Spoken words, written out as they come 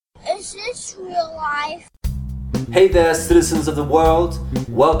This is real life. Hey there, citizens of the world.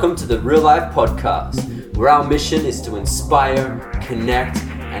 Welcome to the Real Life Podcast, where our mission is to inspire, connect,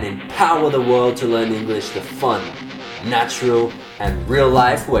 and empower the world to learn English the fun, natural, and real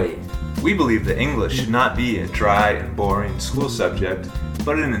life way. We believe that English should not be a dry and boring school subject,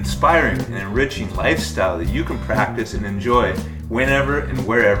 but an inspiring and enriching lifestyle that you can practice and enjoy whenever and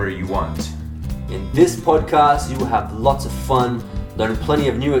wherever you want. In this podcast, you will have lots of fun, learn plenty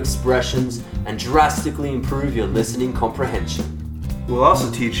of new expressions, and drastically improve your listening comprehension. We'll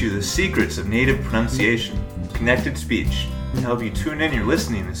also teach you the secrets of native pronunciation, connected speech, and help you tune in your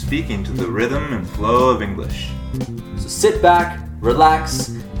listening and speaking to the rhythm and flow of English. So sit back, relax,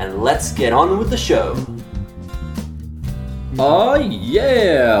 and let's get on with the show. Oh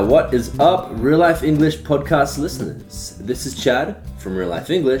yeah! What is up, Real Life English podcast listeners? This is Chad from Real Life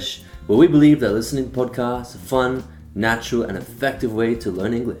English, where we believe that listening podcasts are a fun, natural, and effective way to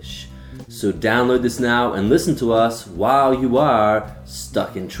learn English. So download this now and listen to us while you are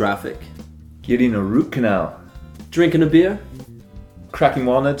stuck in traffic, Getting a root canal, drinking a beer, cracking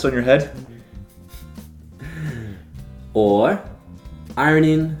walnuts on your head, or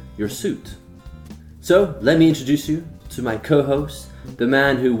ironing your suit. So let me introduce you to my co-host, the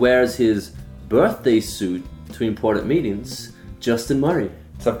man who wears his birthday suit to important meetings, Justin Murray.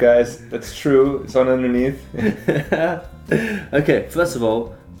 What's up, guys? That's true. It's on underneath. Okay, first of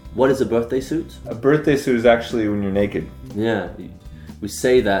all, what is a birthday suit? A birthday suit is actually when you're naked. Yeah, we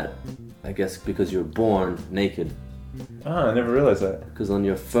say that, I guess, because you're born naked. Ah, I never realized that. Because on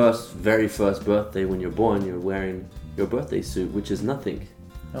your very first birthday when you're born, you're wearing your birthday suit, which is nothing.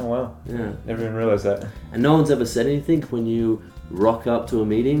 Oh, wow. Yeah. Never even realized that. And no one's ever said anything when you rock up to a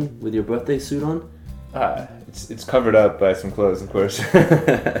meeting with your birthday suit on? Ah, it's covered up by some clothes, of course.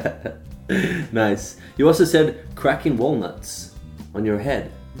 Nice. You also said cracking walnuts on your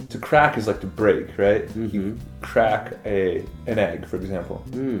head. To crack is like to break, right? Mm-hmm. You crack an egg, for example.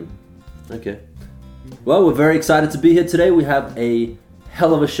 Okay. Well, we're very excited to be here today. We have a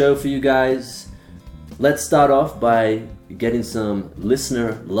hell of a show for you guys. Let's start off by getting some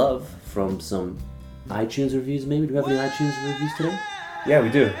listener love from some iTunes reviews, maybe. Do we have any iTunes reviews today? Yeah, we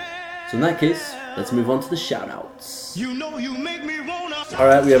do. So in that case, let's move on to the shout-outs. You know you make me wanna. All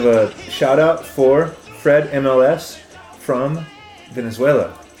right, we have a shout out for Fred MLS from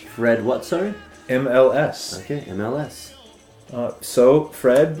Venezuela. Fred what, sorry? MLS. Okay, MLS. So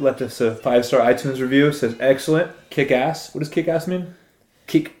Fred left us a 5-star iTunes review. Says excellent, kick ass. What does kick ass mean?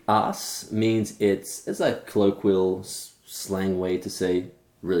 Kick ass means it's like colloquial slang way to say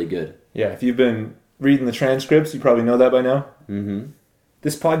really good. Yeah, if you've been reading the transcripts, you probably know that by now. Mm-hmm.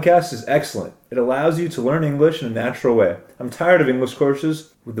 This podcast is excellent. It allows you to learn English in a natural way. I'm tired of English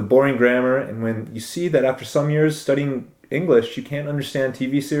courses with the boring grammar, and when you see that after some years studying English, you can't understand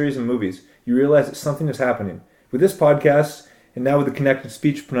TV series and movies, you realize that something is happening. With this podcast, and now with the connected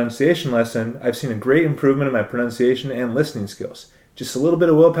speech pronunciation lesson, I've seen a great improvement in my pronunciation and listening skills. Just a little bit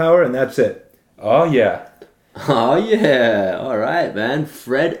of willpower, and that's it. Oh yeah. Oh yeah, all right, man.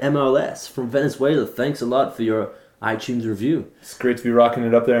 Fred MLS from Venezuela. Thanks a lot for your iTunes review. It's great to be rocking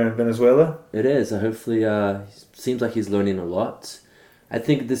it up there in Venezuela. It is. Hopefully, seems like he's learning a lot. I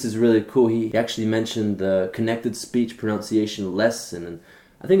think this is really cool. He actually mentioned the connected speech pronunciation lesson, and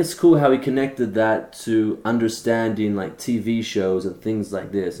I think it's cool how he connected that to understanding like TV shows and things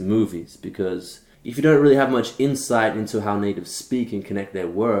like this, movies, because if you don't really have much insight into how natives speak and connect their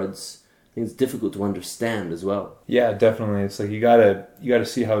words, I think it's difficult to understand as well. Yeah, definitely. It's like you gotta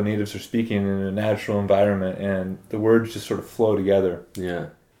see how natives are speaking in a natural environment, and the words just sort of flow together. Yeah.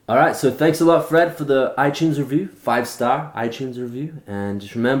 All right, so thanks a lot, Fred, for the iTunes review, 5-star iTunes review. And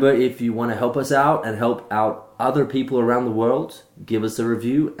just remember, if you want to help us out and help out other people around the world, give us a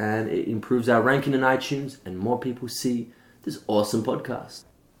review, and it improves our ranking in iTunes, and more people see this awesome podcast.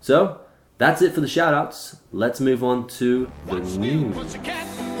 So, that's it for the shout-outs. Let's move on to the news.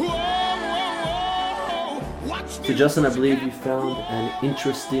 So, Justin, I believe you found an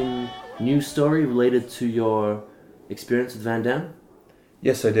interesting news story related to your experience with Van Damme?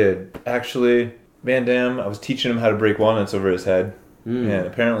 Yes, I did. Actually, Van Damme, I was teaching him how to break walnuts over his head, and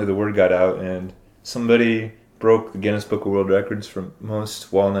apparently the word got out, and somebody broke the Guinness Book of World Records for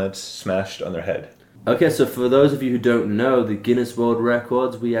most walnuts smashed on their head. Okay, so for those of you who don't know, the Guinness World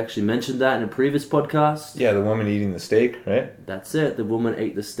Records, we actually mentioned that in a previous podcast. Yeah, the woman eating the steak, right? That's it. The woman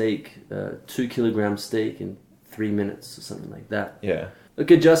ate the steak, 2-kilogram steak in 3 minutes or something like that. Yeah.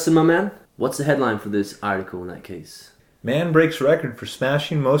 Okay, Justin, my man, what's the headline for this article in that case? Man breaks record for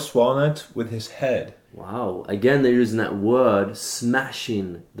smashing most walnuts with his head. Wow. Again, they're using that word,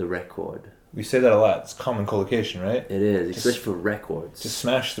 smashing the record. We say that a lot. It's common collocation, right? It is, Just- especially for records. To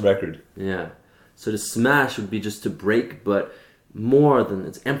smash the record. Yeah. So to smash would be just to break, but more than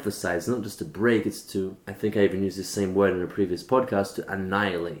it's emphasized, not just to break, it's to, I think I even used the same word in a previous podcast, to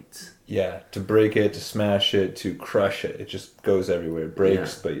annihilate. Yeah, to break it, to smash it, to crush it. It just goes everywhere. It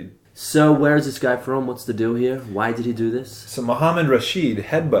breaks, but you... So where is this guy from? What's the deal here? Why did he do this? So Mohammed Rashid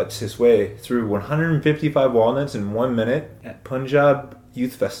headbutts his way through 155 walnuts in 1 minute at Punjab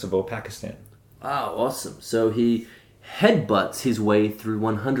Youth Festival, Pakistan. Wow, awesome. So he headbutts his way through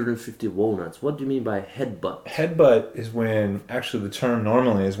 150 walnuts. What do you mean by headbutt? Headbutt is when, actually the term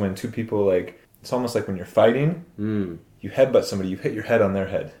normally is when two people it's almost like when you're fighting, you headbutt somebody, you hit your head on their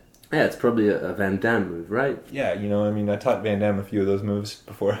head. Yeah, it's probably a Van Damme move, right? Yeah, I taught Van Damme a few of those moves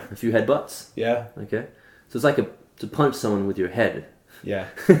before. A few headbutts? Yeah. Okay. So it's like to punch someone with your head. Yeah,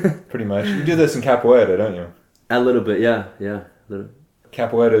 pretty much. You do this in capoeira, don't you? A little bit, yeah. A little.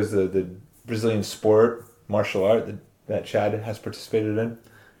 Capoeira is the Brazilian sport, martial art that Chad has participated in.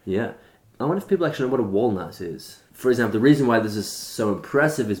 Yeah. I wonder if people actually know what a walnut is. For example, the reason why this is so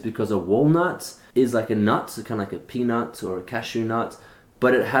impressive is because a walnut is like a nut, so kind of like a peanut or a cashew nut,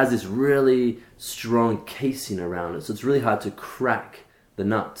 but it has this really strong casing around it, so it's really hard to crack the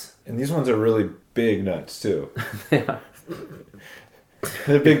nut. And these ones are really big nuts, too. They are.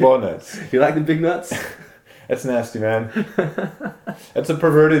 They're big walnuts. You like the big nuts? That's nasty, man. That's a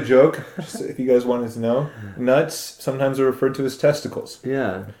perverted joke, just if you guys wanted to know. Nuts sometimes are referred to as testicles.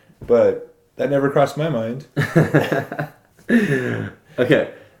 Yeah. But that never crossed my mind.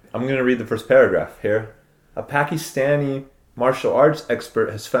 Okay. I'm going to read the first paragraph here. A Pakistani martial arts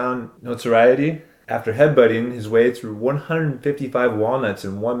expert has found notoriety after headbutting his way through 155 walnuts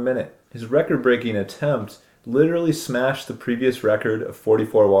in 1 minute. His record-breaking attempt literally smashed the previous record of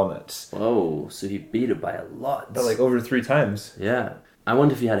 44 walnuts. Whoa, so he beat it by a lot. But over 3 times. Yeah. I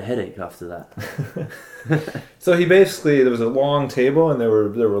wonder if he had a headache after that. So he basically, there was a long table and there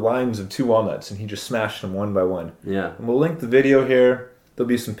were lines of 2 walnuts and he just smashed them one by one. Yeah. And we'll link the video here. There'll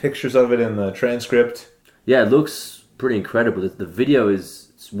be some pictures of it in the transcript. Yeah, it looks pretty incredible. The video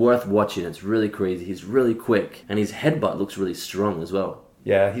it's worth watching. It's really crazy. He's really quick. And his headbutt looks really strong as well.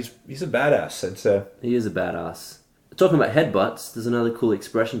 Yeah, he's a badass, I'd say. He is a badass. Talking about headbutts, there's another cool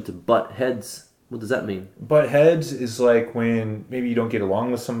expression, to butt heads. What does that mean? Butt heads is like when maybe you don't get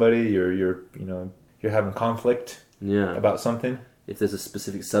along with somebody, you're having conflict about something. If there's a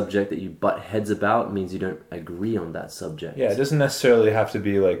specific subject that you butt heads about, it means you don't agree on that subject. Yeah, it doesn't necessarily have to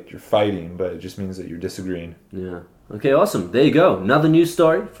be like you're fighting, but it just means that you're disagreeing. Yeah. Okay, awesome. There you go. Another news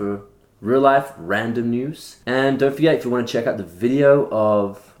story for real life random news. And don't forget, if you want to check out the video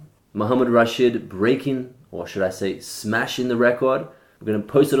of Mohammed Rashid breaking, or should I say smashing the record, we're going to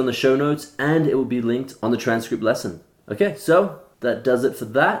post it on the show notes and it will be linked on the transcript lesson. Okay, so that does it for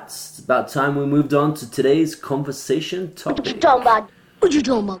that. It's about time we moved on to today's conversation topic. What you talking about? What you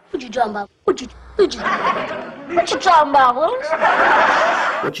talking about? What you talking about? What you talking about,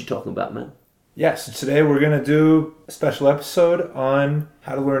 Willis? What you talking about, man? Yeah, so today we're going to do a special episode on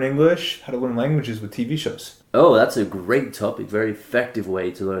how to learn English, how to learn languages with TV shows. Oh, that's a great topic. Very effective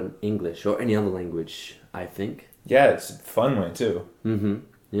way to learn English or any other language, I think. Yeah, it's a fun way too. Mm-hmm.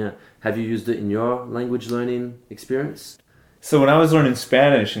 Yeah. Have you used it in your language learning experience? So when I was learning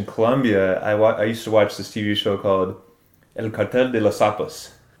Spanish in Colombia, I used to watch this TV show called El Cartel de los Sapos.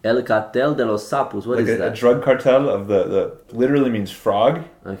 El Cartel de los Sapos. What like is a that? drug cartel of the literally means frog,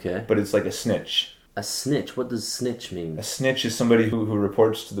 Okay. but it's like a snitch. A snitch. What does snitch mean? A snitch is somebody who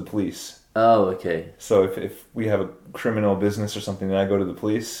reports to the police. Oh, okay. So if we have a criminal business or something and I go to the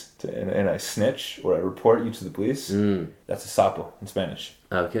police and I snitch or I report you to the police, that's a sapo in Spanish.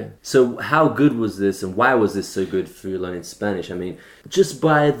 Okay. So how good was this and why was this so good for you learning Spanish? I mean, just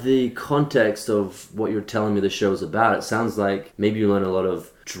by the context of what you're telling me the show's about, it sounds like maybe you learn a lot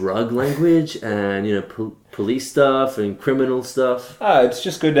of drug language and, police stuff and criminal stuff. It's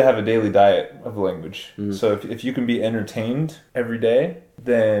just good to have a daily diet of language. So if you can be entertained every day,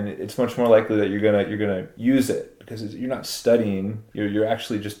 then it's much more likely that you're gonna use it because you're not studying. You're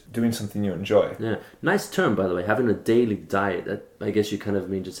actually just doing something you enjoy. Yeah. Nice term, by the way, having a daily diet. That, I guess you kind of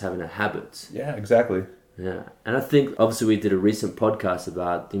mean just having a habit. Yeah, exactly. Yeah. And I think, obviously, we did a recent podcast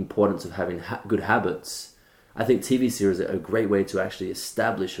about the importance of having good habits. I think TV series are a great way to actually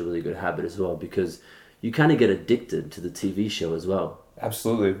establish a really good habit as well, because you kind of get addicted to the TV show as well.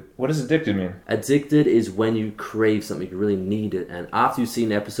 Absolutely. What does addicted mean? Addicted is when you crave something, you really need it, and after you've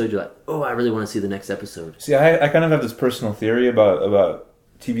seen an episode, you're like, oh, I really want to see the next episode. See, I kind of have this personal theory about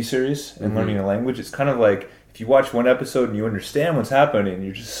TV series and learning a language. It's kind of like if you watch one episode and you understand what's happening,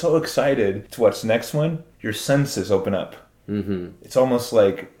 you're just so excited to watch the next one, your senses open up. Mm-hmm. It's almost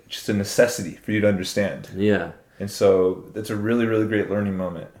like just a necessity for you to understand. Yeah. And so that's a really, really great learning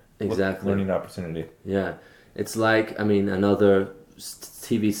moment. Exactly. Learning opportunity. Yeah. It's like, I mean, another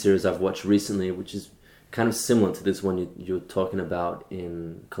TV series I've watched recently, which is kind of similar to this one you're talking about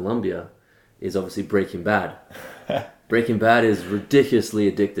in Colombia, is obviously Breaking Bad. Breaking Bad is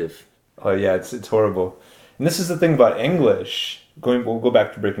ridiculously addictive. Oh yeah, it's horrible. And this is the thing about English. We'll go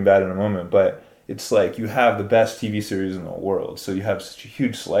back to Breaking Bad in a moment, but it's like you have the best TV series in the world. So you have such a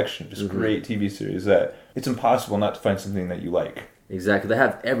huge selection of just great TV series that it's impossible not to find something that you like. Exactly. They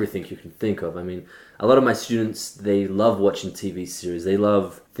have everything you can think of. I mean, a lot of my students, they love watching TV series. They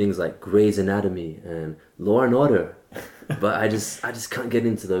love things like Grey's Anatomy and Law and Order. But I just can't get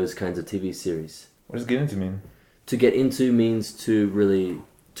into those kinds of TV series. What does get into mean? To get into means to really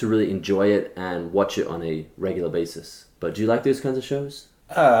enjoy it and watch it on a regular basis. But do you like those kinds of shows?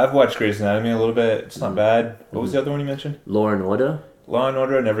 I've watched Grey's Anatomy a little bit. It's not bad. What was the other one you mentioned? Law and Order? Law and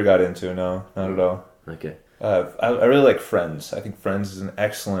Order I never got into, no. Not at all. Okay. I really like Friends. I think Friends is an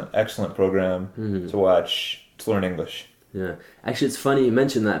excellent program to watch to learn English. Yeah. Actually, it's funny you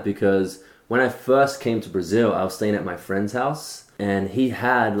mentioned that because when I first came to Brazil, I was staying at my friend's house and he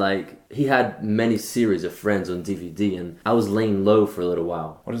had many series of Friends on DVD and I was laying low for a little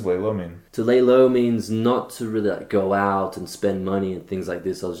while. What does lay low mean? To lay low means not to really go out and spend money and things like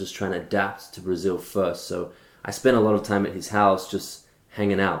this. I was just trying to adapt to Brazil first. So I spent a lot of time at his house just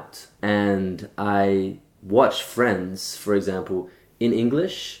hanging out. And I watched Friends, for example, in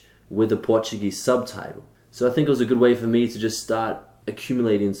English with a Portuguese subtitle. So I think it was a good way for me to just start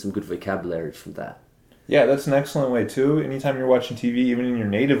accumulating some good vocabulary from that. Yeah, that's an excellent way too. Anytime you're watching TV, even in your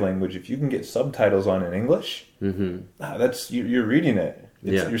native language, if you can get subtitles on in English, that's you're reading it.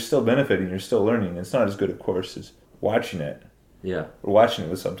 You're still benefiting. You're still learning. It's not as good, of course, as watching it. Yeah, or watching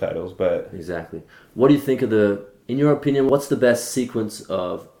it with subtitles. But exactly. What do you think of in your opinion, what's the best sequence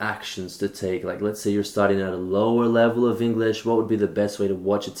of actions to take? Like, let's say you're starting at a lower level of English. What would be the best way to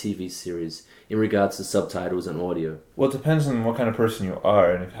watch a TV series in regards to subtitles and audio? Well, it depends on what kind of person you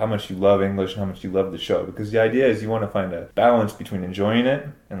are and how much you love English and how much you love the show. Because the idea is you want to find a balance between enjoying it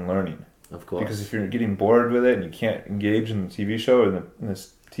and learning. Of course. Because if you're getting bored with it and you can't engage in the TV show or in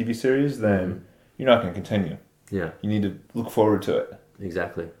this TV series, then you're not going to continue. Yeah. You need to look forward to it.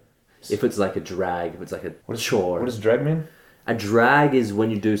 Exactly. If it's like a drag, if it's like a chore. What does drag mean? A drag is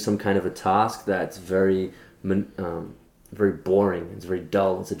when you do some kind of a task that's very boring. It's very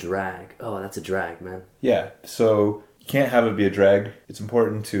dull. It's a drag. Oh, that's a drag, man. Yeah. So you can't have it be a drag. It's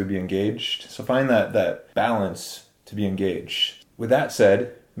important to be engaged. So find that balance to be engaged. With that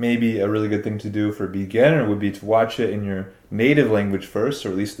said, maybe a really good thing to do for a beginner would be to watch it in your native language first, or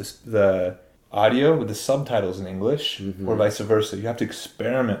at least the audio with the subtitles in English, or vice versa. You have to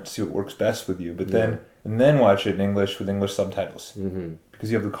experiment to see what works best with you, but then watch it in English with English subtitles, because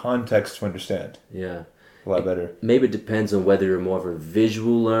you have the context to understand. Yeah, a lot better. Maybe it depends on whether you're more of a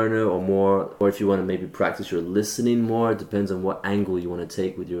visual learner or if you want to maybe practice your listening more. It depends on what angle you want to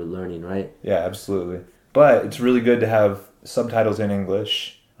take with your learning, right? Yeah, absolutely. But it's really good to have subtitles in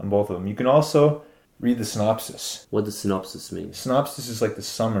English on both of them. You can also read the synopsis. What does synopsis mean? Synopsis is like the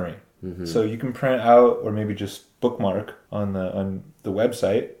summary. So you can print out or maybe just bookmark on the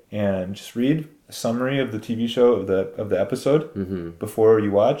website and just read a summary of the TV show of the episode before you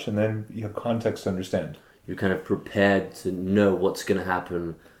watch, and then you have context to understand. You're kind of prepared to know what's going to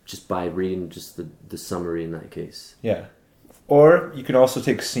happen just by reading just the summary in that case. Yeah. Or you can also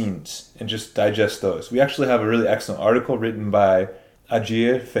take scenes and just digest those. We actually have a really excellent article written by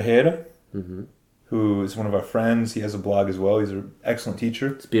Agir Ferreira, who is one of our friends. He has a blog as well. He's an excellent teacher.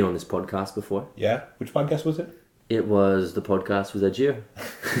 It's been on this podcast before. Yeah? Which podcast was it? It was the podcast with Agir.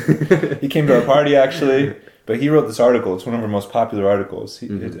 He came to our party, actually. But he wrote this article. It's one of our most popular articles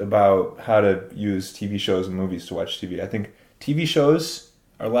about how to use TV shows and movies to watch TV. I think TV shows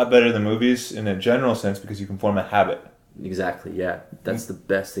are a lot better than movies in a general sense because you can form a habit. Exactly, yeah. That's the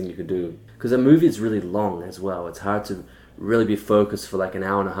best thing you could do. Because a movie is really long as well. It's hard to really be focused for like an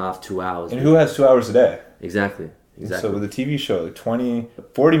hour and a half, 2 hours. And who has 2 hours a day? Exactly. So with a TV show, like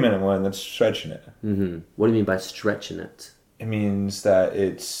 40-minute one, that's stretching it. What do you mean by stretching it? It means that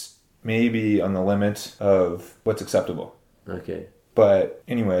it's maybe on the limit of what's acceptable. Okay. But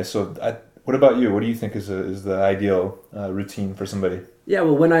anyway, what about you? What do you think is the ideal routine for somebody? Yeah,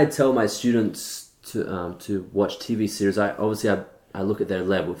 well, when I tell my students to watch TV series, I look at their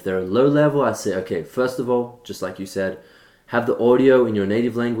level. If they're a low level, I say, okay, first of all, just like you said, have the audio in your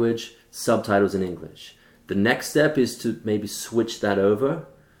native language, subtitles in English. The next step is to maybe switch that over.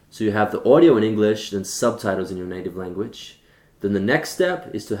 So you have the audio in English, then subtitles in your native language. Then the next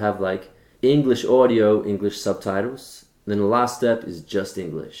step is to have like English audio, English subtitles. Then the last step is just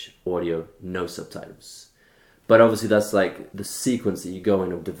English, audio, no subtitles. But obviously that's like the sequence that you go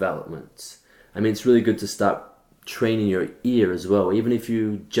in of development. I mean, it's really good to start training your ear as well, even if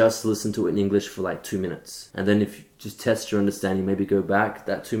you just listen to it in English for like 2 minutes. And then if you just test your understanding, maybe go back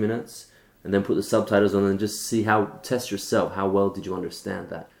that 2 minutes and then put the subtitles on and just see test yourself, how well did you understand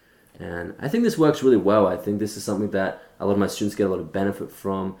that? And I think this works really well. I think this is something that a lot of my students get a lot of benefit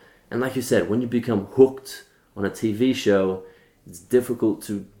from. And like you said, when you become hooked on a TV show, it's difficult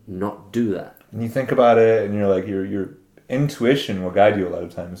to not do that. And you think about it and you're like, your intuition will guide you a lot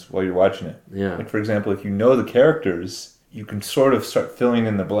of times while you're watching it. Yeah. Like, for example, if you know the characters, you can sort of start filling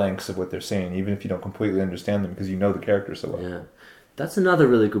in the blanks of what they're saying, even if you don't completely understand them because you know the characters so well. Yeah. That's another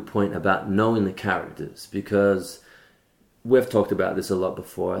really good point about knowing the characters, because we've talked about this a lot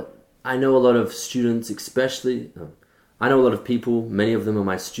before. I know a lot of students, I know a lot of people, many of them are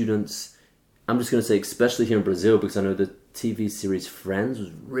my students. I'm just going to say especially here in Brazil, because I know the TV series Friends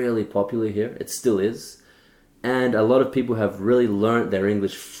was really popular here. It still is. And a lot of people have really learned their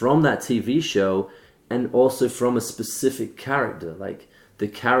English from that TV show, and also from a specific character, like the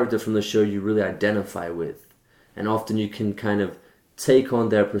character from the show you really identify with. And often you can kind of take on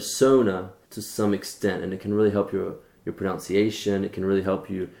their persona to some extent, and it can really help your pronunciation. It can really help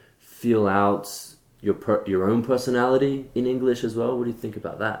you feel out your own personality in English as well. What do you think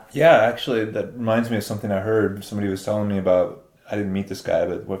about that? Yeah, actually, that reminds me of something I heard. Somebody was telling me about, I didn't meet this guy,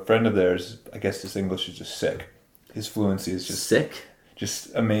 but a friend of theirs, I guess his English is just sick. His fluency is just... Sick?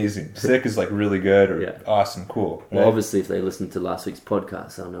 Just amazing. Sick is like really good or awesome, cool. Right? Well, obviously, if they listened to last week's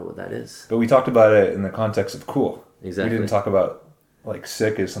podcast, I don't know what that is. But we talked about it in the context of cool. Exactly. We didn't talk about, like,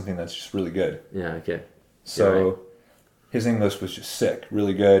 sick is something that's just really good. Yeah, okay. So right. His English was just sick,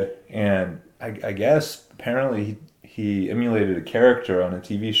 really good. And I guess apparently he emulated a character on a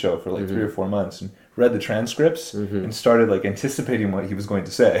TV show for like 3 or 4 months and read the transcripts and started like anticipating what he was going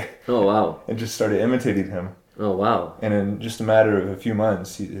to say. Oh, wow. And just started imitating him. Oh, wow. And in just a matter of a few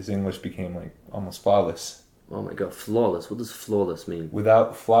months, his English became like almost flawless. Oh my god, flawless. What does flawless mean?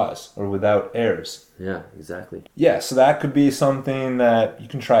 Without flaws or without errors. Yeah, exactly. Yeah, so that could be something that you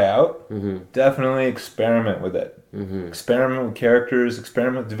can try out. Definitely experiment with it. Experiment with characters,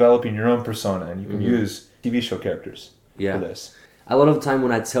 experiment with developing your own persona, and you can use TV show characters for this. A lot of the time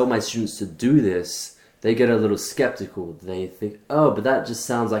when I tell my students to do this, they get a little skeptical. They think, oh, but that just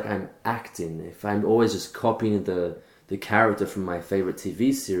sounds like I'm acting. If I'm always just copying the character from my favorite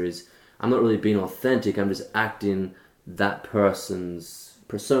TV series, I'm not really being authentic. I'm just acting that person's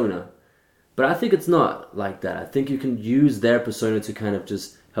persona. But I think it's not like that. I think you can use their persona to kind of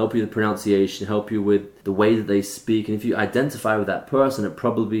just help you with pronunciation, help you with the way that they speak. And if you identify with that person, it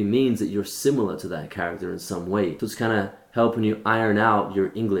probably means that you're similar to that character in some way. So it's kind of helping you iron out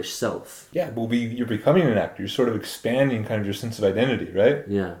your English self. Yeah, you're becoming an actor. You're sort of expanding kind of your sense of identity, right?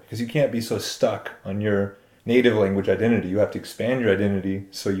 Yeah. Because you can't be so stuck on your native language identity. You have to expand your identity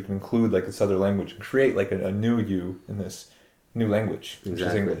so you can include like this other language and create like a new you in this new language, which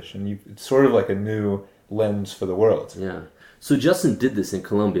is English. And it's sort of like a new lens for the world. Yeah. So Justin did this in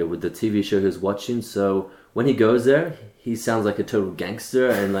Colombia with the TV show he was watching. So when he goes there, he sounds like a total gangster,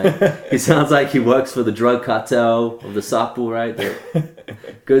 and like he sounds like he works for the drug cartel of the Sapo, right?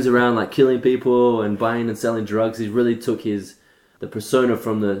 That goes around like killing people and buying and selling drugs. He really took the persona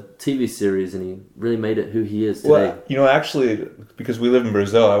from the TV series, and he really made it who he is today. Well, actually, because we live in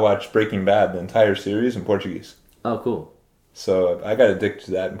Brazil, I watched Breaking Bad, the entire series, in Portuguese. Oh, cool. So I got addicted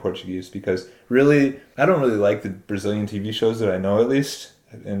to that in Portuguese because really, I don't really like the Brazilian TV shows that I know, at least.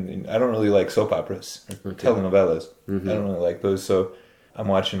 And I don't really like soap operas or telenovelas. I don't really like those. So I'm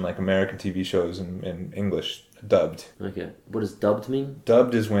watching like American TV shows in English, dubbed. Okay. What does dubbed mean?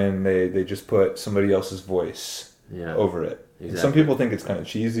 Dubbed is when they just put somebody else's voice over it. Exactly. Some people think it's kind of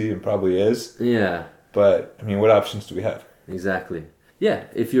cheesy, and probably is. Yeah. But, I mean, what options do we have? Exactly. Yeah,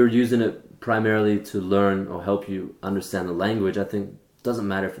 if you're using it primarily to learn or help you understand the language, I think it doesn't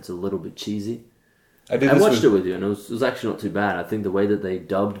matter if it's a little bit cheesy. I watched it with you, and it was actually not too bad. I think the way that they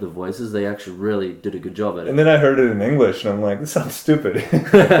dubbed the voices, they actually really did a good job at it. And then I heard it in English, and I'm like, this sounds stupid.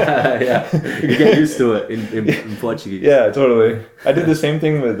 Yeah, you get used to it in Portuguese. Yeah, totally. I did the same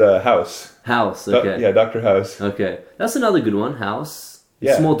thing with House. House, okay. Yeah, Dr. House. Okay, that's another good one, House.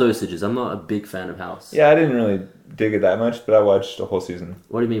 Yeah. Small dosages. I'm not a big fan of House. Yeah, I didn't really dig it that much, but I watched the whole season.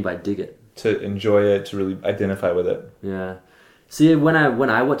 What do you mean by dig it? To enjoy it, to really identify with it. Yeah. See, when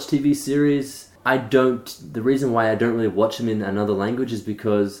I watch TV series, the reason why I don't really watch them in another language is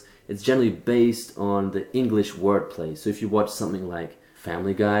because it's generally based on the English wordplay. So if you watch something like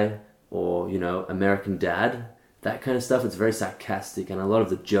Family Guy or, American Dad, that kind of stuff. It's very sarcastic, and a lot of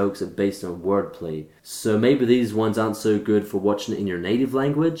the jokes are based on wordplay. So maybe these ones aren't so good for watching it in your native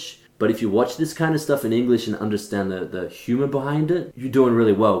language. But if you watch this kind of stuff in English and understand the humor behind it, you're doing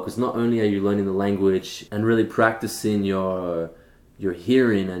really well. Because not only are you learning the language and really practicing your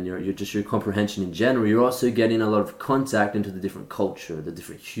hearing and your comprehension in general, you're also getting a lot of contact into the different culture, the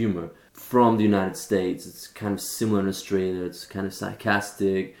different humor from the United States. It's kind of similar in Australia. It's kind of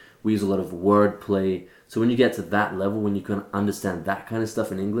sarcastic. We use a lot of wordplay. So when you get to that level, when you can understand that kind of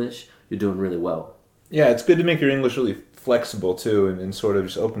stuff in English, you're doing really well. Yeah, it's good to make your English really flexible too, and sort of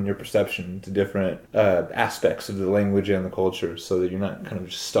just open your perception to different aspects of the language and the culture, so that you're not kind of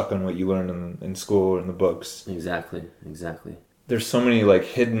just stuck on what you learned in school or in the books. Exactly. There's so many like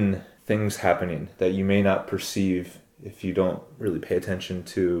hidden things happening that you may not perceive if you don't really pay attention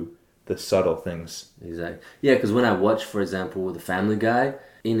to the subtle things. Exactly. Yeah, because when I watch, for example, The Family Guy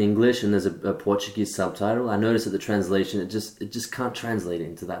in English and there's a Portuguese subtitle, I notice that the translation, it just can't translate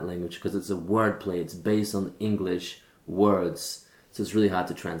into that language because it's a wordplay. It's based on English words. So it's really hard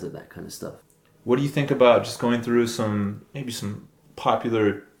to translate that kind of stuff. What do you think about just going through maybe some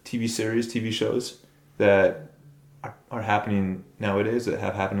popular TV series, TV shows that are happening nowadays, that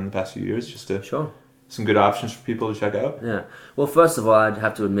have happened in the past few years, just to Sure. Some good options for people to check out? Yeah. Well, first of all, I'd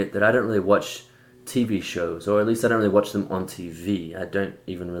have to admit that I don't really watch TV shows, or at least I don't really watch them on TV. I don't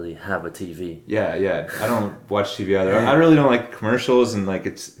even really have a TV. Yeah. I don't watch TV either. I really don't like commercials, and like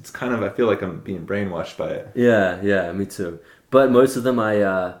it's kind of, I feel like I'm being brainwashed by it. Yeah, me too. But most of them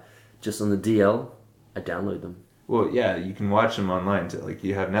I just on the DL, I download them. Well, yeah, you can watch them online too. Like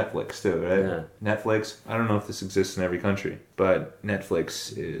you have Netflix too, right? Yeah. Netflix, I don't know if this exists in every country, but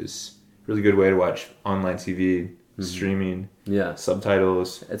Netflix is a really good way to watch online TV, streaming,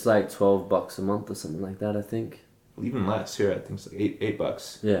 subtitles. It's like $12 a month or something like that, I think. Even less here. I think it's like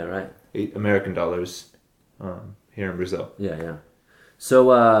 $8. Yeah, right. $8 American dollars here in Brazil. Yeah.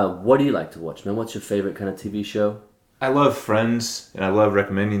 So, what do you like to watch, man? What's your favorite kind of TV show? I love Friends, and I love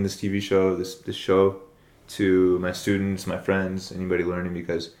recommending this TV show, this show, to my students, my friends, anybody learning,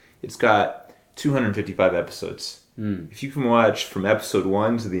 because it's got 255 episodes. If you can watch from episode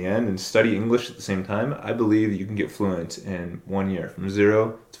 1 to the end and study English at the same time, I believe that you can get fluent in 1 year, from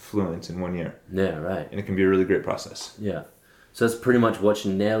 0 to fluent in 1 year. Yeah, right. And it can be a really great process. Yeah. So that's pretty much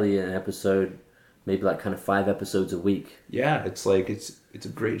watching nearly an episode, maybe like kind of 5 episodes a week. Yeah, it's like it's a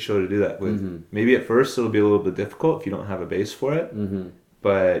great show to do that with. Maybe at first it'll be a little bit difficult if you don't have a base for it.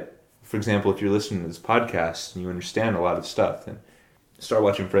 But for example, if you're listening to this podcast and you understand a lot of stuff, then start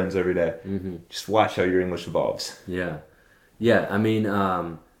watching Friends every day. Just watch how your English evolves. Yeah. I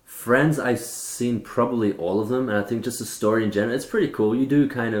mean, Friends, I've seen probably all of them, and I think just the story in general, it's pretty cool. You do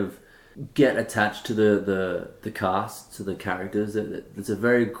kind of get attached to the cast, to the characters. It's a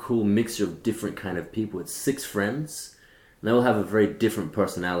very cool mixture of different kind of people. It's 6 friends, and they all have a very different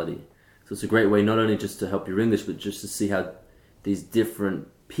personality. So it's a great way not only just to help your English, but just to see how these different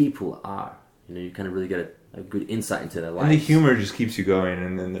people are. You know, you kind of really get a good insight into their lives. And the humor just keeps you going,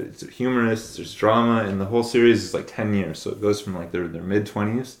 and then it's humorous, there's drama, and the whole series is like 10 years, so it goes from like their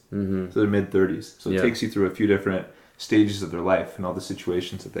mid-20s to their mid-30s. So it takes you through a few different stages of their life and all the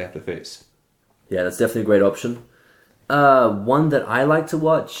situations that they have to face. Yeah, that's definitely a great option. One that I like to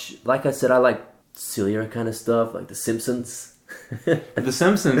watch, like I said, I like sillier kind of stuff, like The Simpsons. The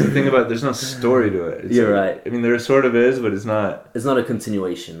Simpsons, the thing about it, there's no story to it. It's You're right. I mean, there sort of is, but it's not. It's not a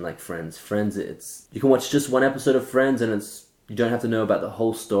continuation like Friends. Friends, you can watch just one episode of Friends, and you don't have to know about the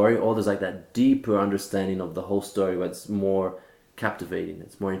whole story. Or there's like that deeper understanding of the whole story, where it's more captivating.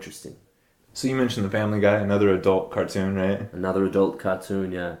 It's more interesting. So you mentioned The Family Guy, another adult cartoon, right? Another adult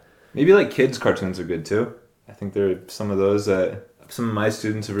cartoon, yeah. Maybe like kids' cartoons are good too. I think there are some of those that some of my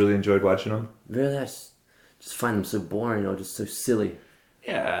students have really enjoyed watching them. Really, I just find them so boring or just so silly.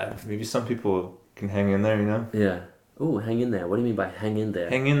 Yeah, maybe some people can hang in there, you know? Yeah. Ooh, hang in there. What do you mean by hang in there?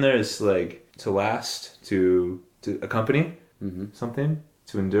 Hang in there is like to last, to accompany something,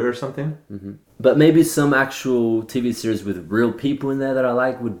 to endure something. But maybe some actual TV series with real people in there that I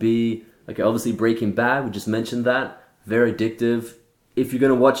like would be, okay, obviously Breaking Bad, we just mentioned that. Very addictive. If you're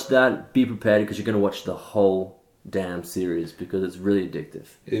going to watch that, be prepared because you're going to watch the whole damn series because it's really addictive.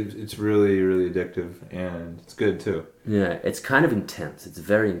 It's really, really addictive, and it's good too. Yeah, it's kind of intense. It's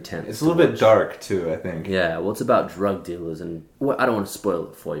very intense. It's a little bit dark too, I think. Yeah, well, it's about drug dealers, and I don't want to spoil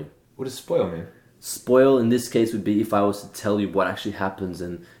it for you. What does spoil mean? Spoil in this case would be if I was to tell you what actually happens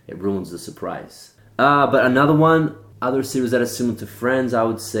and it ruins the surprise. But another one, other series that are similar to Friends, I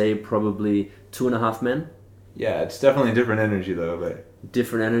would say probably 2.5 Men. Yeah, it's definitely a different energy though, but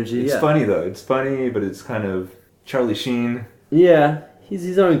different energy. It's funny though. It's funny, but it's kind of Charlie Sheen. Yeah, He's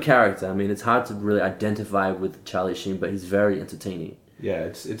his own character. I mean, it's hard to really identify with Charlie Sheen, but he's very entertaining. Yeah,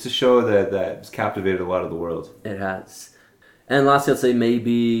 it's a show that's captivated a lot of the world. It has. And lastly, I'd say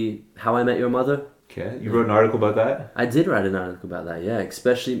maybe How I Met Your Mother. Okay, you wrote an article about that? I did write an article about that,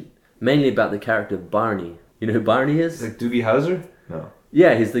 yeah. Mainly about the character Barney. You know who Barney is? Like Doogie Howser? No.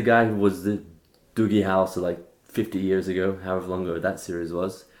 Yeah, he's the guy who was the Doogie Howser like 50 years ago, however long ago that series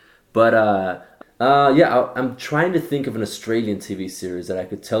was. But, I'm trying to think of an Australian TV series that I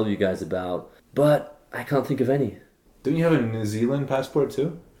could tell you guys about, but I can't think of any. Don't you have a New Zealand passport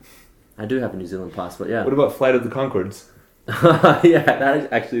too? I do have a New Zealand passport, yeah. What about Flight of the Conchords? Yeah,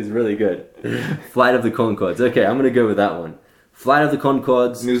 that actually is really good. Flight of the Conchords. Okay, I'm going to go with that one. Flight of the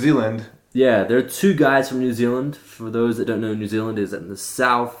Conchords. New Zealand. Yeah, there are two guys from New Zealand. For those that don't know, New Zealand is in the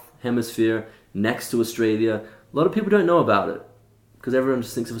south hemisphere, next to Australia. A lot of people don't know about it, because everyone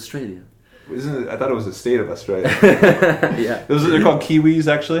just thinks of Australia. Isn't it? I thought it was a state of Australia. Yeah. They're called Kiwis,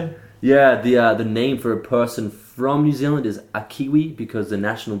 actually? Yeah, the name for a person from New Zealand is a Kiwi, because the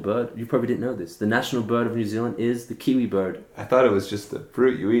national bird, you probably didn't know this, the national bird of New Zealand is the Kiwi bird. I thought it was just the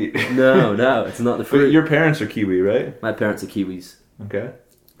fruit you eat. No, it's not the fruit. But your parents are Kiwi, right? My parents are Kiwis. Okay.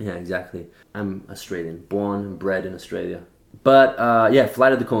 Yeah, exactly. I'm Australian, born and bred in Australia. But,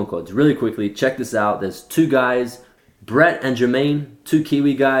 Flight of the Conchords. Really quickly, check this out. There's two guys, Brett and Jermaine, two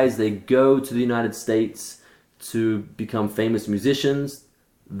Kiwi guys. They go to the United States to become famous musicians.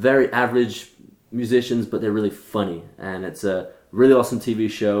 Very average musicians, but they're really funny. And it's a really awesome TV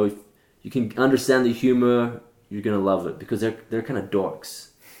show. If you can understand the humor, you're going to love it, because they're kind of dorks,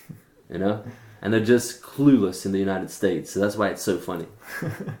 you know? And they're just clueless in the United States, so that's why it's so funny.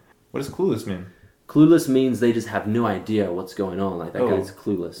 What does clueless mean? Clueless means they just have no idea what's going on. Like, that guy's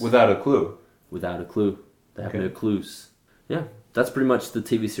clueless. Without a clue? Without a clue. They have no clues. Yeah, that's pretty much the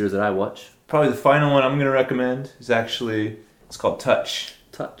TV series that I watch. Probably the final one I'm going to recommend is actually, it's called Touch.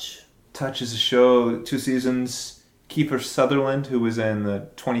 Touch is a show, 2 seasons. Kiefer Sutherland, who was in the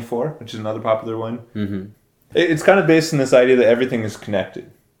 24, which is another popular one. Mm-hmm. It's kind of based on this idea that everything is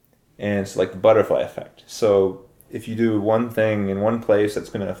connected. And it's like the butterfly effect. So if you do one thing in one place, that's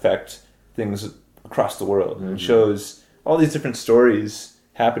going to affect things across the world. And it shows all these different stories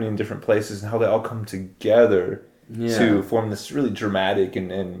happening in different places and how they all come together to form this really dramatic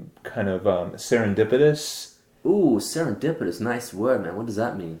and kind of serendipitous. Ooh, serendipitous. Nice word, man. What does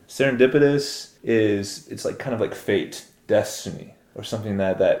that mean? Serendipitous it's like kind of like fate, destiny, or something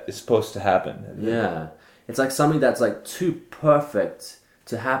that is supposed to happen. Yeah. It's like something that's like too perfect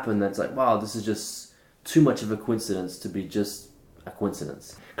to happen, that's like, wow, this is just too much of a coincidence to be just a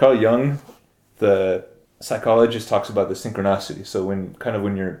coincidence. Carl Jung, the psychologist, talks about the synchronicity. So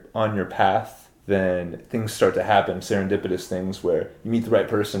when you're on your path, then things start to happen, serendipitous things where you meet the right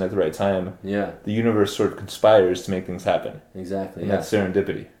person at the right time. Yeah. The universe sort of conspires to make things happen. Exactly. And that's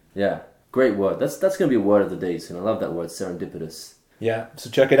serendipity. Yeah. Great word. That's going to be a word of the day soon. I love that word, serendipitous. Yeah. So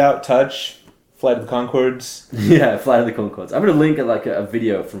check it out, Touch. Flight of the Conchords. Yeah, Flight of the Conchords. I'm going to link a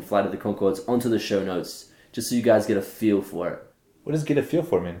video from Flight of the Conchords onto the show notes, just so you guys get a feel for it. What does get a feel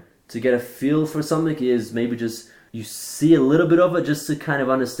for mean? To get a feel for something is maybe just you see a little bit of it just to kind of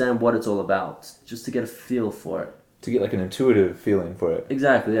understand what it's all about, just to get a feel for it. To get like an intuitive feeling for it.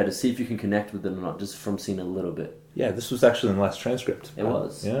 Exactly, yeah, to see if you can connect with it or not, just from seeing a little bit. Yeah, this was actually in the last transcript. It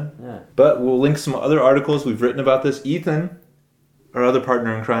was. Yeah? Yeah. But we'll link some other articles we've written about this. Ethan, our other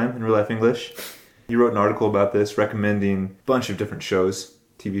partner in crime in Real Life English, he wrote an article about this recommending a bunch of different shows,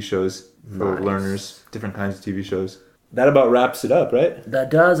 TV shows for learners, different kinds of TV shows. That about wraps it up, right? That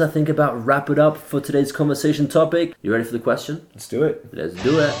does, I think, about wrap it up for today's conversation topic. You ready for the question? Let's do it. Let's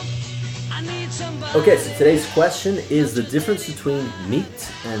do it. Okay, so today's question is the difference between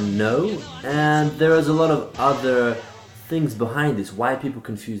meet and know, and there is a lot of other things behind this, why people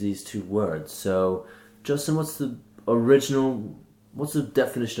confuse these two words. So, Justin, what's the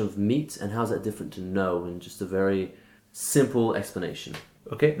definition of meet, and how's that different to know, in just a very simple explanation?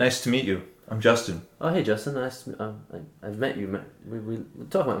 Okay, nice to meet you. I'm Justin. Oh, hey, Justin. Nice. I've met you. We're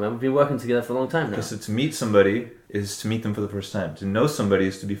talking about it, man. We've been working together for a long time now. Okay, so to meet somebody is to meet them for the first time. To know somebody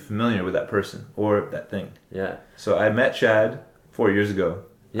is to be familiar with that person or that thing. Yeah. So I met Chad 4 years ago.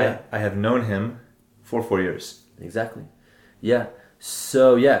 Yeah. I have known him for 4 years. Exactly. Yeah.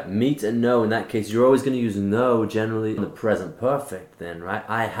 So, yeah, meet and know. In that case, you're always going to use know generally in the present perfect then, right?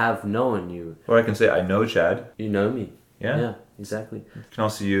 I have known you. Or I can say, I know Chad. You know me. Yeah. Yeah, exactly. You can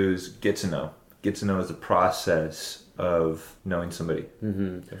also use get to know. Get to know is the process of knowing somebody,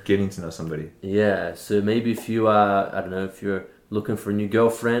 of getting to know somebody. Yeah, so maybe if you are, I don't know, if you're looking for a new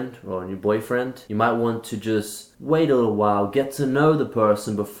girlfriend or a new boyfriend, you might want to just wait a little while, get to know the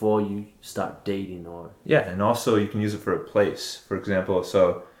person before you start dating. Or Yeah, and also you can use it for a place. For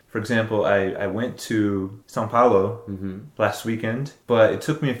example, I went to Sao Paulo last weekend, but it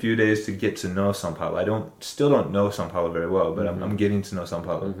took me a few days to get to know Sao Paulo. Still don't know Sao Paulo very well, but I'm getting to know Sao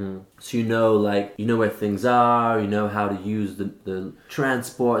Paulo. So you know where things are, you know how to use the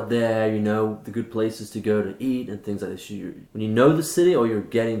transport there, you know the good places to go to eat and things like this. When you know the city, or you're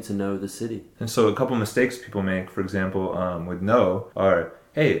getting to know the city. And so a couple mistakes people make, for example, with know are,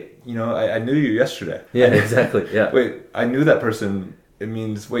 hey, I knew you yesterday. Yeah, exactly. Yeah. Wait, I knew that person. It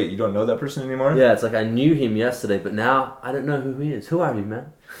means, wait, you don't know that person anymore? Yeah, it's like I knew him yesterday, but now I don't know who he is. Who are you,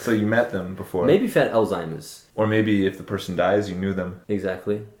 man? So you met them before. Maybe you've had Alzheimer's. Or maybe if the person dies, you knew them.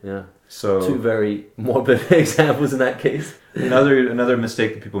 Exactly, yeah. So two very morbid examples in that case. Another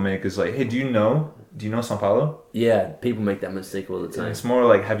mistake that people make is like, hey, do you know Sao Paulo? Yeah, people make that mistake all the time. It's more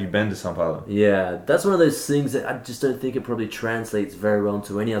like, have you been to Sao Paulo? Yeah, that's one of those things that I just don't think it probably translates very well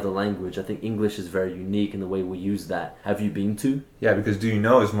into any other language. I think English is very unique in the way we use that. Have you been to? Yeah, because do you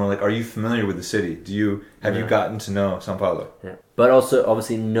know is more like, are you familiar with the city? Have you gotten to know Sao Paulo? Yeah. But also,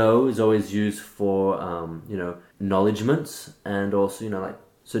 obviously, know is always used for, acknowledgements, and also,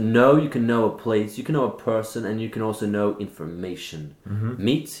 so know, you can know a place, you can know a person, and you can also know information.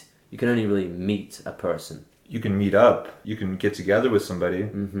 Meet, you can only really meet a person. You can meet up. You can get together with somebody.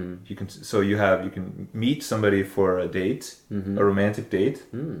 You can meet somebody for a date, a romantic date,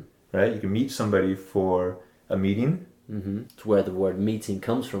 right? You can meet somebody for a meeting. It's where the word meeting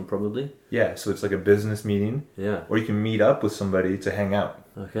comes from, probably. Yeah, so it's like a business meeting. Yeah. Or you can meet up with somebody to hang out.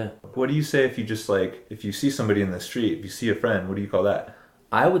 Okay. What do you say if you see somebody in the street, if you see a friend, what do you call that?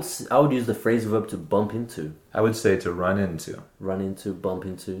 I would use the phrasal verb to bump into. I would say to run into. Run into, bump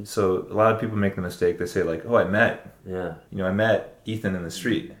into. So a lot of people make the mistake. They say like, oh, I met. Yeah. I met Ethan in the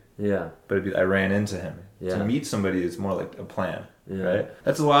street. Yeah. But I ran into him. Yeah. To meet somebody is more like a plan. Yeah. Right?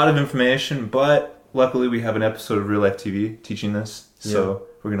 That's a lot of information, but luckily we have an episode of Real Life TV teaching this. So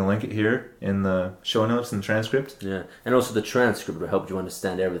we're going to link it here in the show notes and the transcript. Yeah. And also the transcript will help you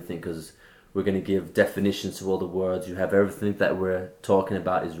understand everything, because we're going to give definitions to all the words. You have everything that we're talking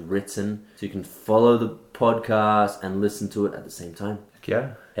about is written, so you can follow the podcast and listen to it at the same time. Heck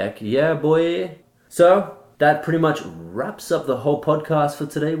yeah. Heck yeah, boy. So that pretty much wraps up the whole podcast for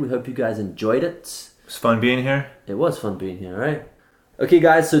today. We hope you guys enjoyed it. It was fun being here. It was fun being here, right? Okay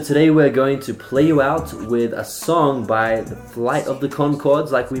guys, so today we're going to play you out with a song by the Flight of the Conchords,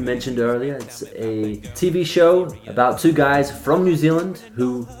 like we mentioned earlier. It's a TV show about two guys from New Zealand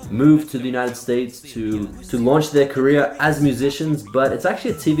who moved to the United States to launch their career as musicians, but it's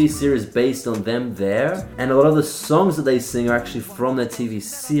actually a TV series based on them there, and a lot of the songs that they sing are actually from their TV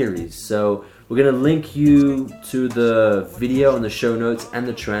series. So we're going to link you to the video and the show notes and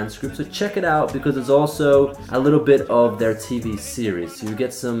the transcript, so check it out, because it's also a little bit of their TV series. So you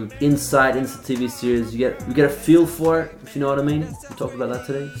get some insight into the TV series, you get a feel for it, if you know what I mean. We talked about that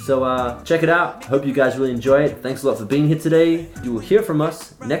today. So check it out. Hope you guys really enjoy it. Thanks a lot for being here today. You will hear from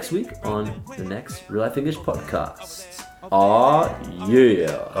us next week on the next Real Life English podcast. Aw,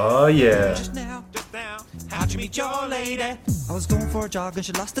 yeah. Oh, yeah. Just now, how'd you meet your lady? I was going for a jog and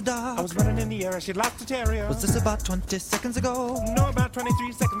she lost the dog. I was running in the air and she lost a terrier. Was this about 20 seconds ago? No, about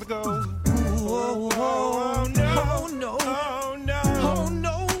 23 seconds ago. Ooh, oh, oh, no. Oh, no. Oh, no. Oh,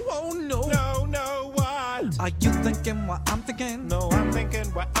 no. Oh, no. No, no, what? Are you thinking what I'm thinking? No, I'm thinking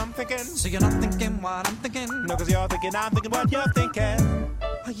what I'm thinking. So you're not thinking what I'm thinking? No, cause you're thinking I'm thinking what you're thinking.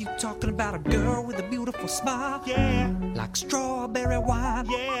 Are you talking about a girl with a beautiful smile? Yeah, Like strawberry wine?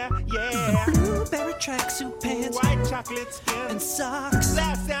 yeah, yeah. Blueberry tracksuit pants? White chocolate skin. And socks?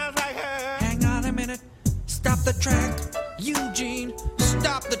 That sounds like her. Hang on a minute. Stop the track. Eugene,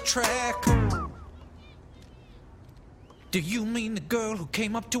 stop the track. Do you mean the girl who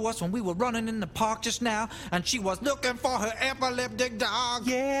came up to us when we were running in the park just now, and she was looking for her epileptic dog?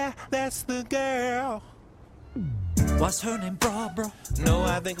 Yeah, that's the girl. Was her name Barbara? No,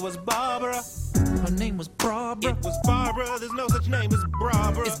 I think it was Barbara. Her name was Barbara. It was Barbara. There's no such name as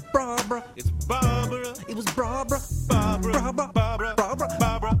Barbara. It's Barbara. It's Barbara. It was Barbara. Barbara. Barbara. Barbara. Barbara.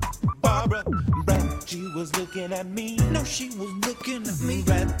 Barbara. Barbara. Brett, she was looking at me. No, she was looking at me.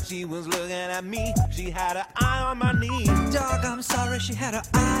 Brett, she was looking at me. She had her eye on my knee. Dog, I'm sorry, she had her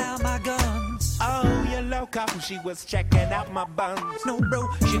eye on my guns. Oh, you loco. She was checking out my buns. No, bro,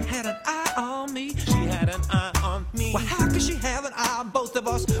 she had an eye on me. She had an eye on me. Well, how could she have an eye on both of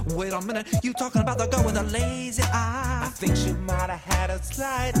us? Wait a minute, you talking about the girl with a lazy I eye? think she might have had a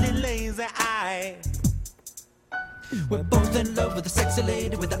slightly lazy eye. We're both in love with the sexy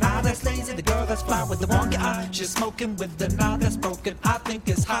lady with the eye that's lazy, the girl that's fly with the wonky eye. She's smoking with the knife that's broken. I think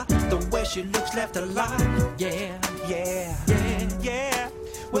it's hot the way she looks left alive. Yeah, yeah.